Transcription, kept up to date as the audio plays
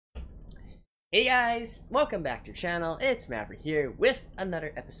Hey guys, welcome back to the channel. It's Maverick here with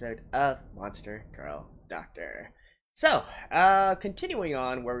another episode of Monster Girl Doctor. So, continuing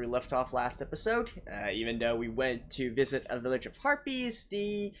on where we left off last episode, even though we went to visit a village of harpies,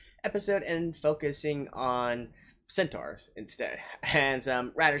 the episode ended focusing on centaurs instead, and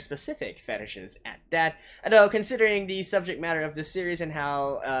some rather specific fetishes at that. Although, considering the subject matter of this series and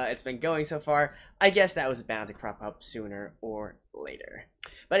how it's been going so far, I guess that was bound to crop up sooner or later.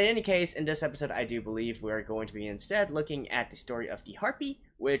 But in any case, in this episode, I do believe we are going to be instead looking at the story of the Harpy,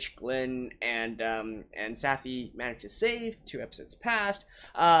 which Glenn and Safi managed to save 2 episodes past,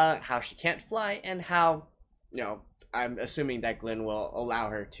 how she can't fly, and how, I'm assuming that Glenn will allow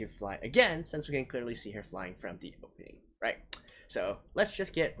her to fly again, since we can clearly see her flying from the opening, right? So let's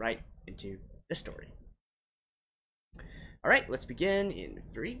just get right into the story. Alright, let's begin in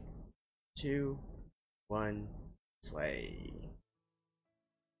 3, 2, 1, play.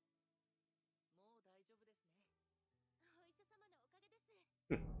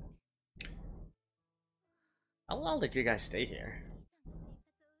 How long did you guys stay here?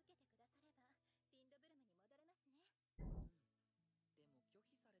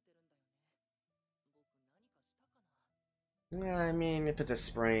 Yeah, I mean, if it's a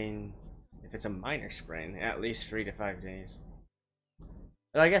sprain, if it's a minor sprain, at least 3 to 5 days.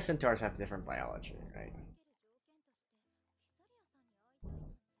 But I guess centaurs have different biology, right?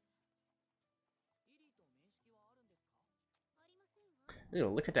 Ew,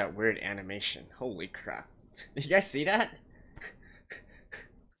 look at that weird animation. Holy crap. Did you guys see that?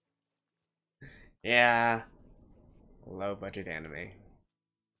 Yeah. Low budget anime.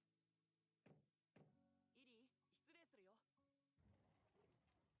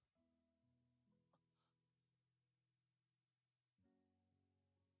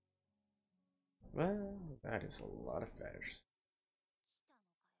 Well, that is a lot of feathers.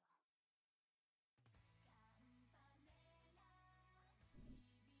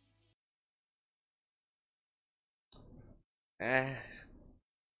 Eh.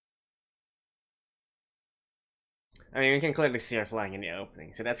 I mean, we can clearly see her flying in the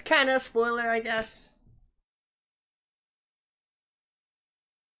opening, so that's kind of a spoiler, I guess.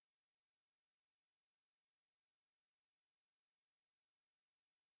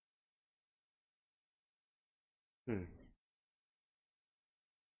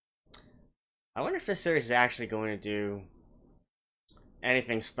 I wonder if this series is actually going to do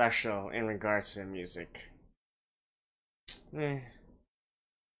anything special in regards to the music. Well,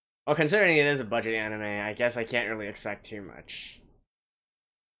 considering it is a budget anime, I guess I can't really expect too much.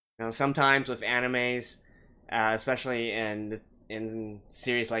 Sometimes with animes, especially in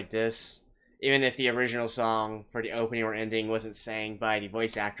series like this, even if the original song for the opening or ending wasn't sang by the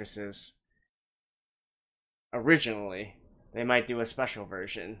voice actresses originally, they might do a special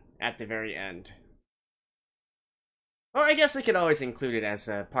version at the very end. Or I guess they could always include it as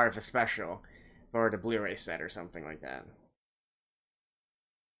a part of a special for the Blu-ray set or something like that.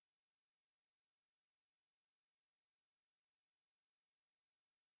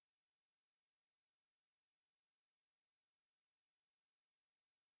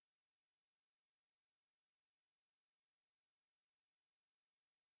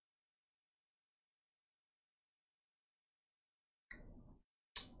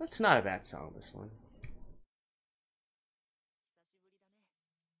 That's not a bad song, this one.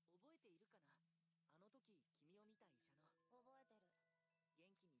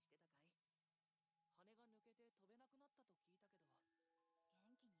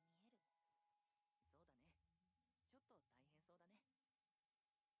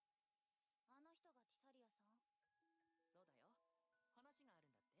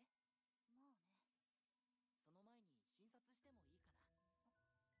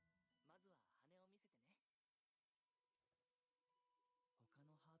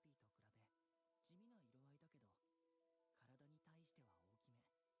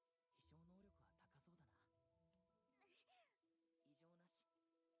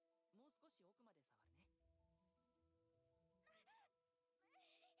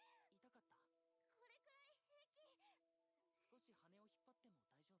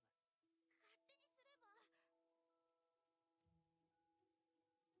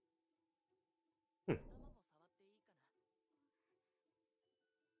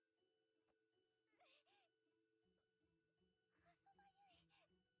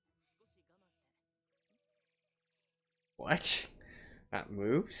 What? That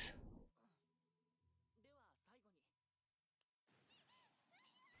moves?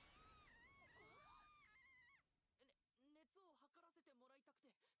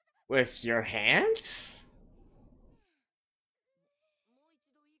 With your hands?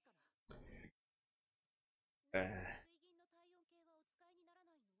 Good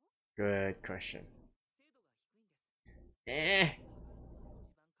question. Eh.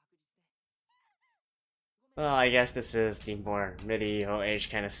 Well, I guess this is the more medieval age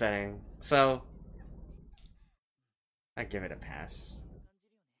kind of setting, so I give it a pass.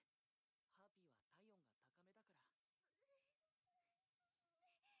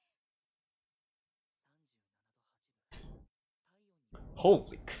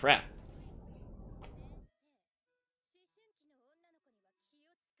 Holy crap.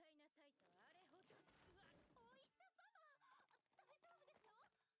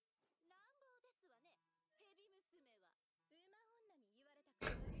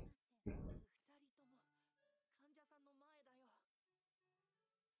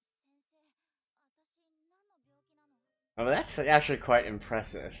 Oh, that's actually quite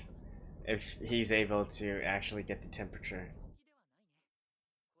impressive. If he's able to actually get the temperature.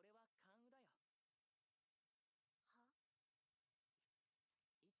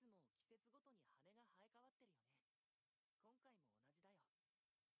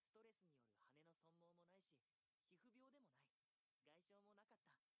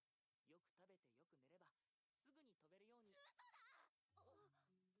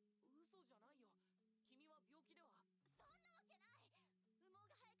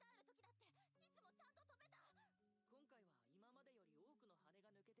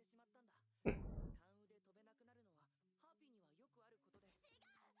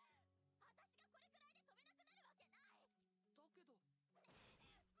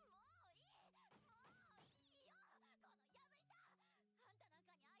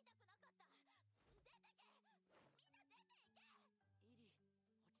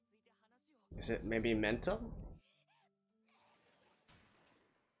 Is it maybe mental?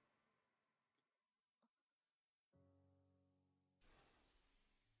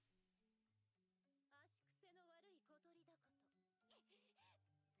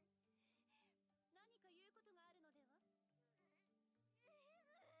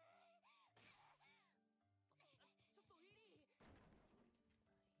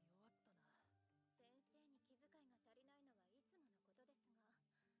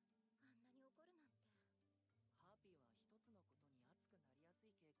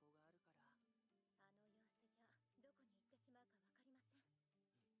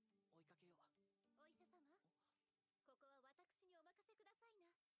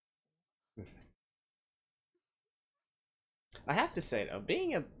 I have to say though,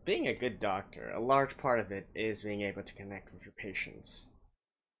 being a good doctor, a large part of it is being able to connect with your patients.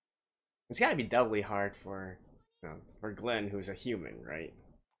 It's got to be doubly hard for, for Glenn, who's a human, right?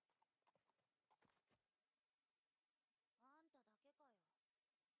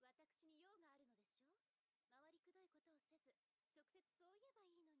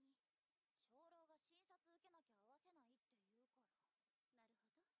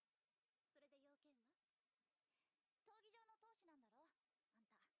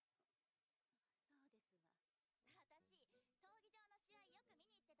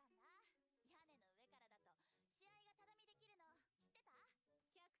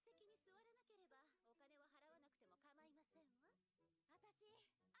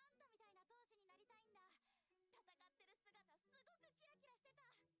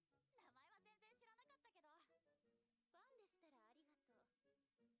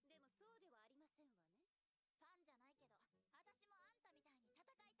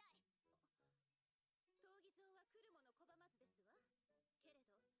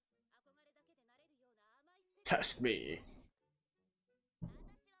 Test me.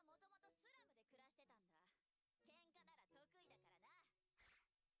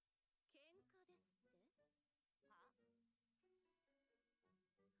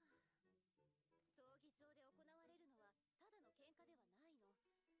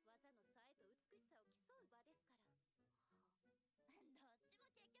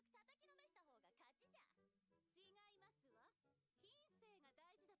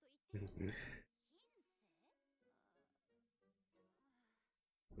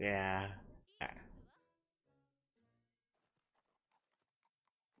 Yeah.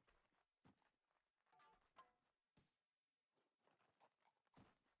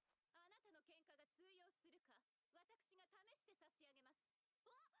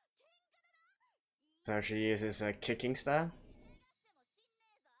 So she uses a kicking style?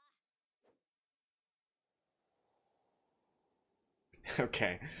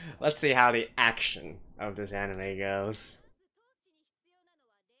 Okay, let's see how the action of this anime goes.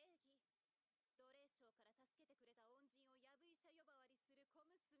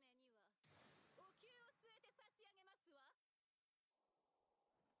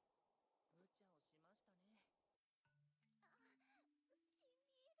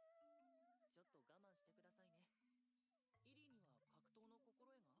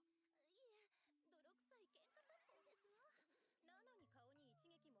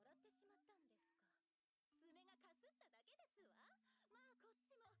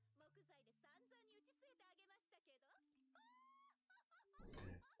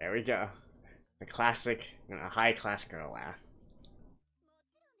 There we go. The classic, high class girl laugh.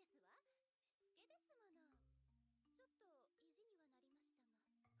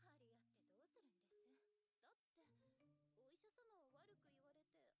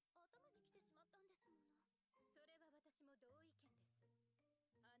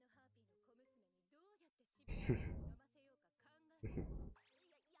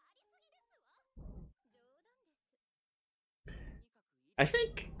 I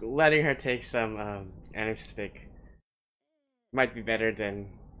think letting her take some anesthetic might be better than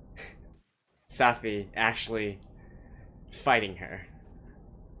Safi actually fighting her.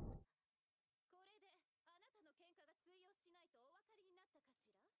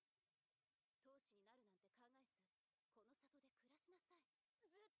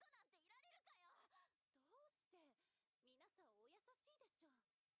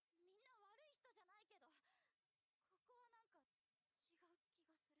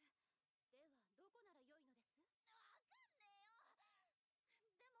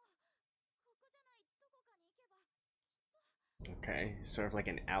 Okay, sort of like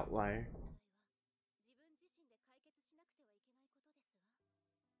an outlier.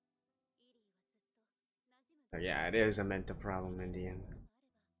 Oh yeah, it is a mental problem in the end.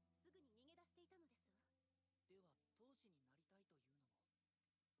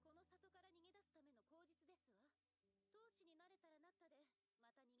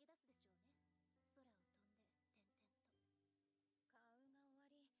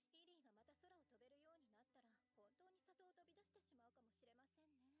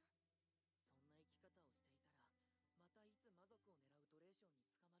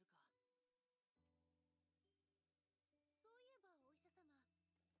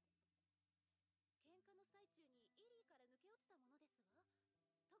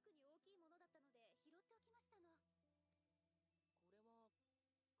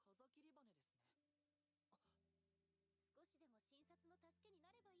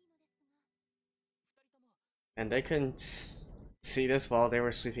 And they couldn't see this while they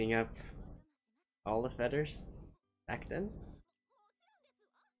were sweeping up all the feathers back then?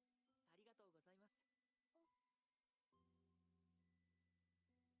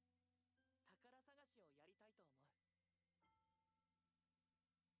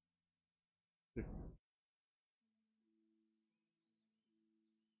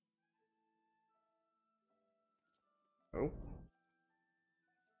 Oh.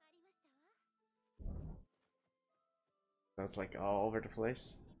 That's like all over the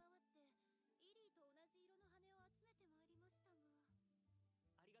place.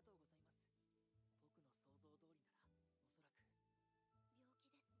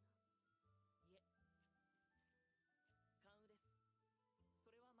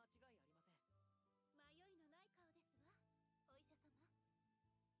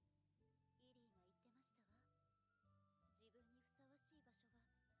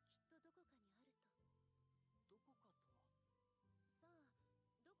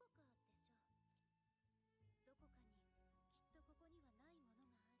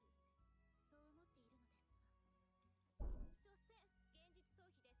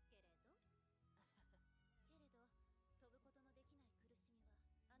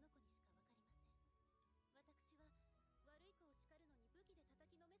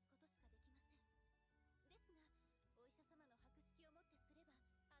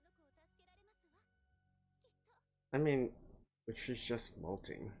 I mean, if she's just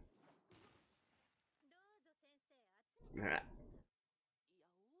molting.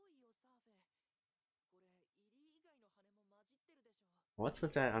 What's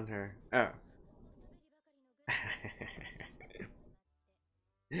with that on her? Oh.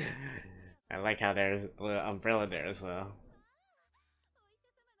 I like how there's a little umbrella there as well.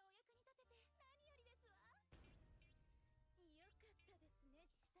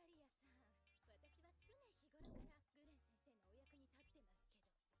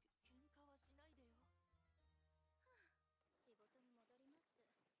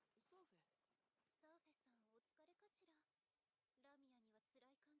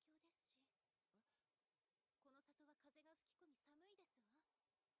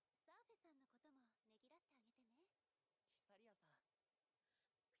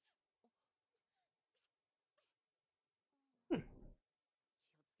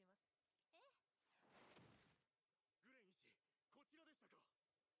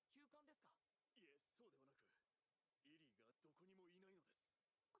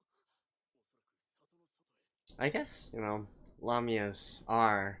 I guess, you know, Lamias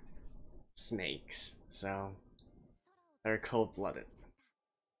are snakes, so they're cold-blooded.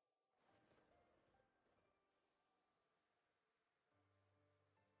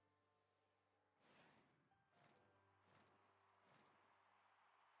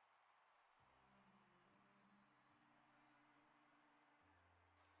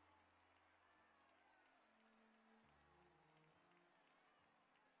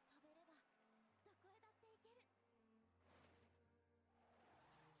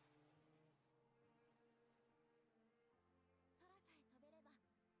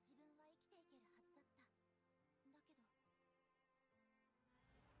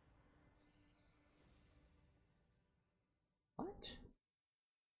 What?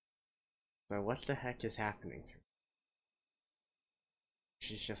 So what the heck is happening to her?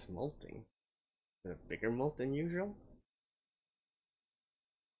 She's just molting. Is it a bigger molt than usual?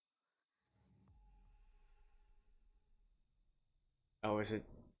 Oh, is it?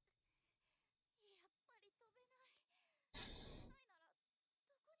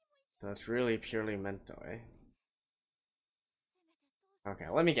 So it's really purely mental, eh? Okay,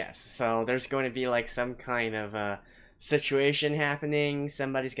 let me guess. So there's going to be like some kind of situation happening,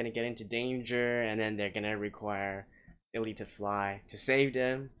 somebody's gonna get into danger, and then they're gonna require Illy to fly to save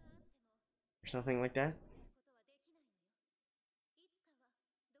them, or something like that.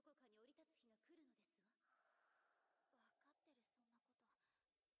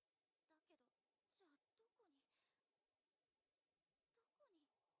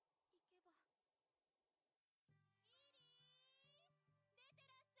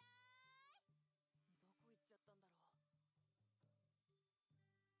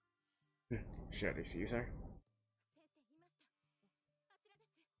 Sure, he sees her.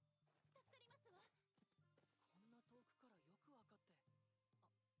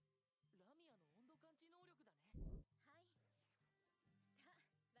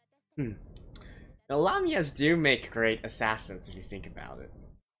 Now, Lamias do make great assassins if you think about it,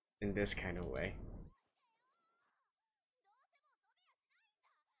 in this kind of way.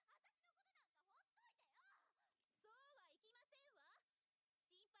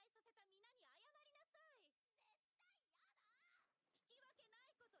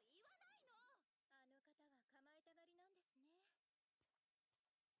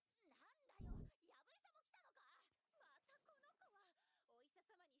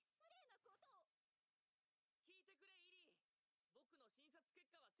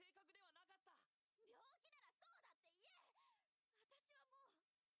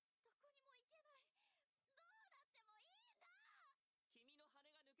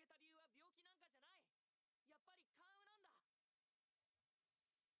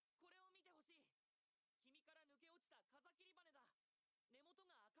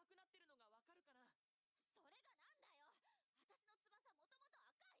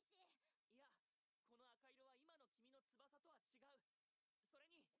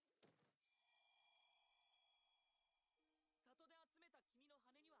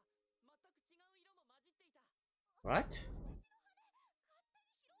 What?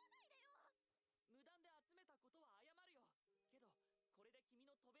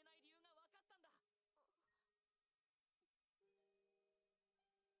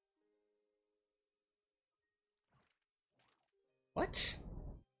 What?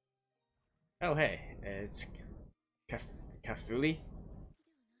 Oh hey, it's Kafuli?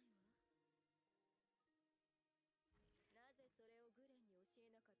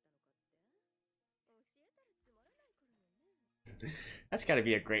 That's gotta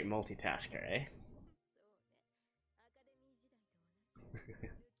be a great multitasker, eh?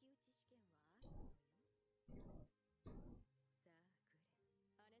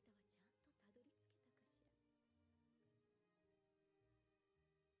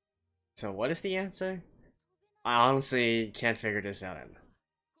 So what is the answer? I honestly can't figure this out.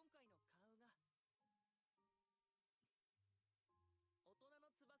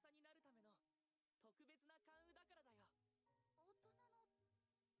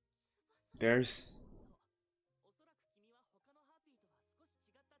 There's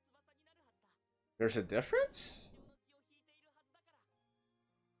a difference?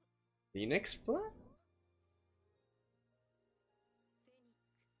 Phoenix blood?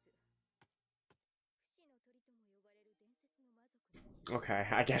 Okay,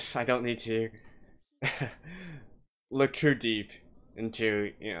 I guess I don't need to look too deep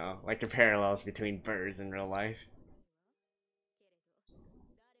into, you know, like the parallels between birds in real life.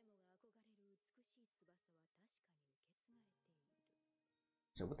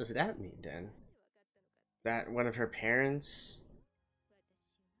 So what does that mean then? That one of her parents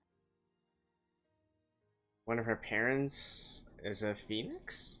is a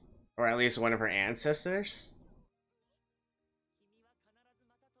phoenix? Or at least one of her ancestors?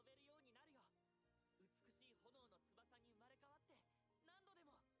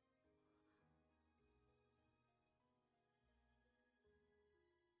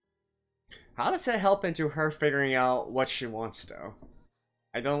 How does that help into her figuring out what she wants though?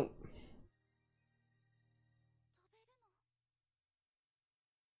 I don't...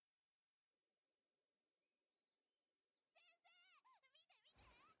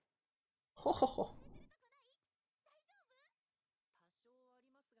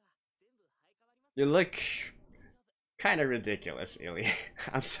 You look kind of ridiculous, Illy.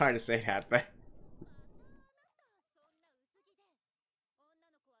 I'm sorry to say that, but...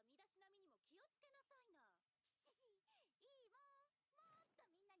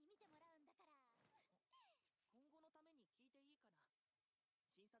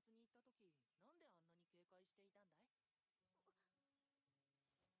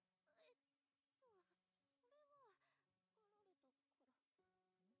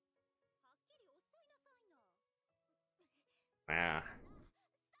 Wow.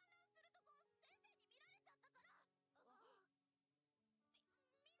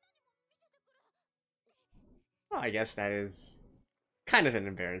 Well, I guess that is kind of an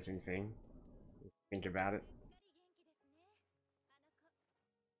embarrassing thing. Think about it.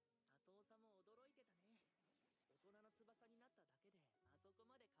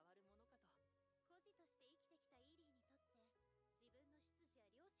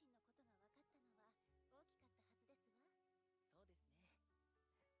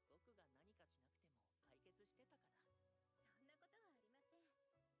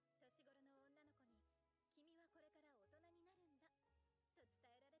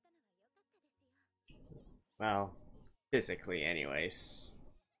 Well, physically anyways.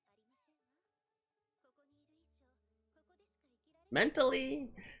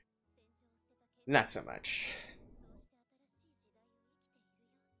 Mentally, not so much.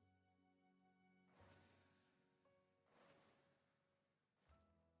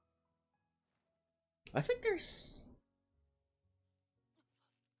 I think there's...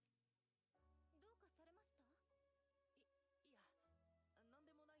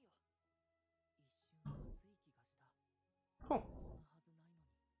 Oh.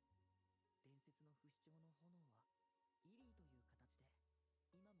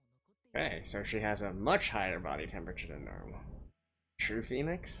 Okay, so she has a much higher body temperature than normal. True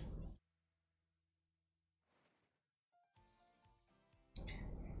Phoenix?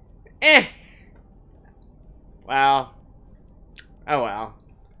 Eh! Well. Oh well.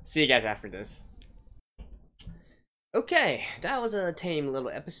 See you guys after this. Okay, that was a tame little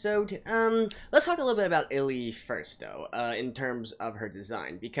episode. Let's talk a little bit about Illy first, though, in terms of her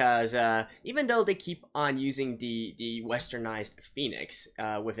design, because even though they keep on using the westernized Phoenix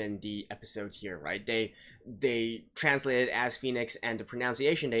within the episode here, right? They translate it as Phoenix, and the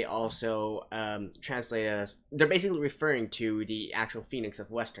pronunciation they also translate it as, they're basically referring to the actual Phoenix of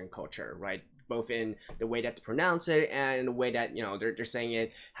Western culture, right? Both in the way that they pronounce it and in the way that, you know, they're saying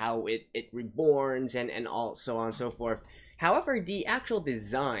it, how it reborns and all so on and so forth. However, the actual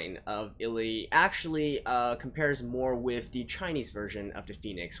design of Illy actually compares more with the Chinese version of the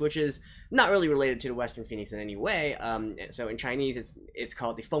Phoenix, which is not really related to the Western Phoenix in any way. So in Chinese, it's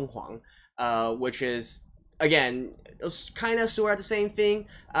called the Feng Huang, which is, again, kind of sort of the same thing.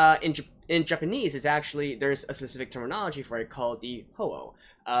 In Japanese, it's actually, there's a specific terminology for it called the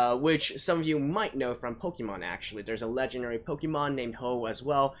Ho-Oh, which some of you might know from Pokemon, actually. There's a legendary Pokemon named Ho as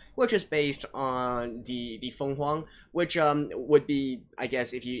well, which is based on the Feng Huang, which would be, I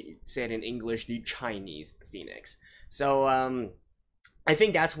guess, if you say it in English, the Chinese Phoenix. So, I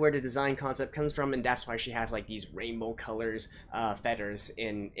think that's where the design concept comes from, and that's why she has like these rainbow colors, feathers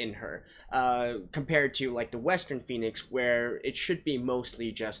in her, compared to like the Western Phoenix, where it should be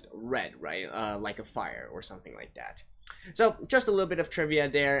mostly just red, right? Like a fire or something like that. So just a little bit of trivia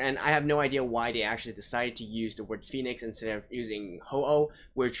there, and I have no idea why they actually decided to use the word Phoenix instead of using Ho-Oh,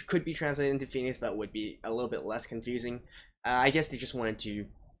 which could be translated into Phoenix, but would be a little bit less confusing. I guess they just wanted to,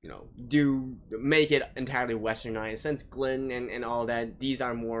 you know, make it entirely westernized, since Glenn and all that, these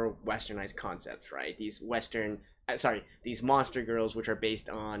are more westernized concepts, right? These these monster girls, which are based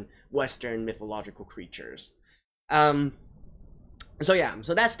on Western mythological creatures. So yeah,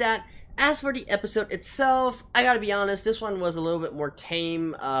 so that's that. As for the episode itself, I gotta be honest, this one was a little bit more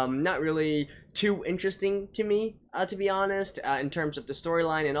tame, not really too interesting to me, to be honest, in terms of the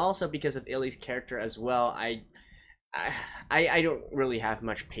storyline, and also because of Illy's character as well. I don't really have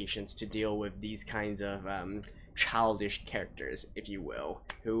much patience to deal with these kinds of childish characters, if you will,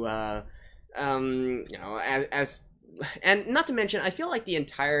 who you know, as and not to mention, I feel like the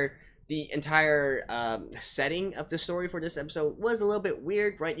entire setting of the story for this episode was a little bit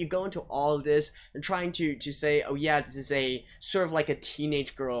weird, right? You go into all of this and trying to say, oh yeah, this is a sort of like a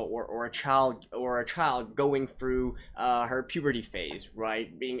teenage girl or a child going through her puberty phase,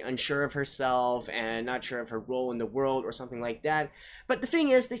 right? Being unsure of herself and not sure of her role in the world or something like that. But the thing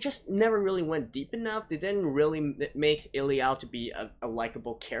is, they just never really went deep enough. They didn't really make Illy out to be a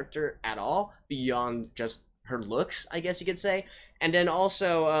likable character at all, beyond just her looks, I guess you could say. And then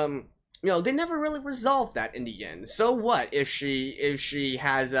also, you know, they never really resolved that in the end. So what if she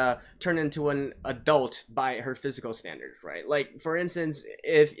has turned into an adult by her physical standards, right? Like, for instance,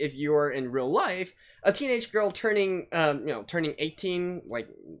 if you're in real life, a teenage girl turning you know, turning 18, like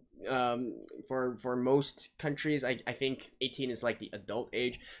for most countries, I think 18 is like the adult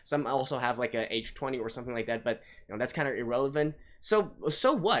age. Some also have like a age 20 or something like that, but you know, that's kind of irrelevant.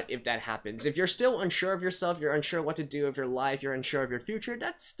 so what if that happens? If you're still unsure of yourself, you're unsure what to do with your life, you're unsure of your future,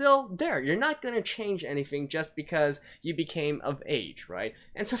 that's still there. You're not going to change anything just because you became of age, right?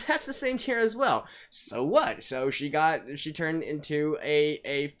 And so that's the same here as well. So what? So she turned into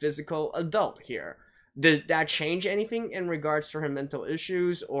a physical adult here. Did that change anything in regards to her mental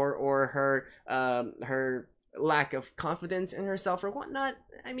issues or her lack of confidence in herself or whatnot?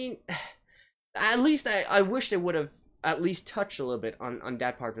 I mean, at least I wish they would have at least touch a little bit on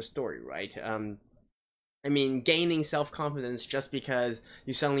that part of the story, right? I mean, gaining self-confidence just because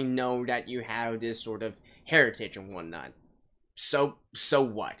you suddenly know that you have this sort of heritage and whatnot. So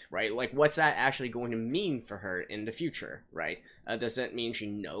what, right? Like, what's that actually going to mean for her in the future, right? Does that mean she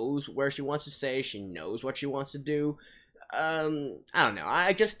knows where she wants to stay? She knows what she wants to do? I don't know.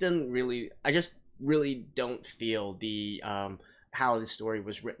 I just really don't feel the, how the story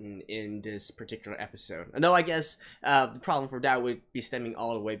was written in this particular episode. Although I guess the problem for that would be stemming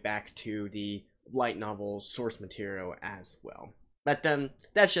all the way back to the light novel source material as well. But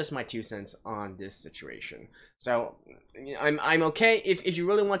that's just my 2 cents on this situation. So I'm okay if you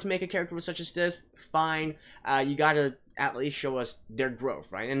really want to make a character such as this, fine. You gotta at least show us their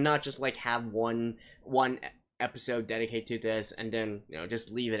growth, right? And not just like have one episode dedicated to this and then, you know,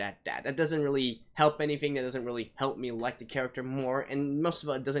 just leave it at that. That doesn't really help anything. That doesn't really help me like the character more, and most of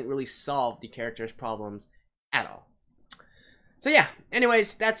it doesn't really solve the character's problems at all. So yeah,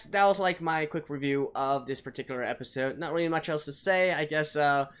 anyways, that was like my quick review of this particular episode. Not really much else to say. I guess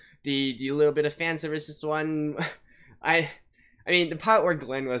the little bit of fan service this one, I mean, the part where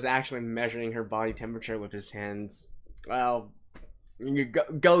Glenn was actually measuring her body temperature with his hands, well,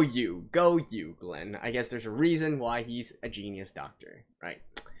 go you, Glenn. I guess there's a reason why he's a genius doctor, right?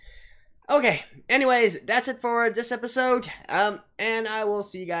 Okay, anyways, that's it for this episode, and I will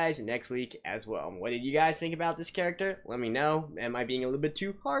see you guys next week as well. What did you guys think about this character? Let me know. Am I being a little bit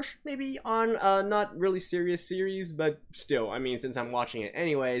too harsh, maybe, on a not really serious series, but still, I mean, since I'm watching it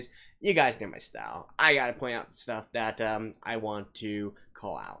anyways, you guys know my style. I gotta point out the stuff that, I want to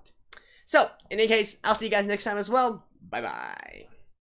call out. So, in any case, I'll see you guys next time as well. Bye-bye.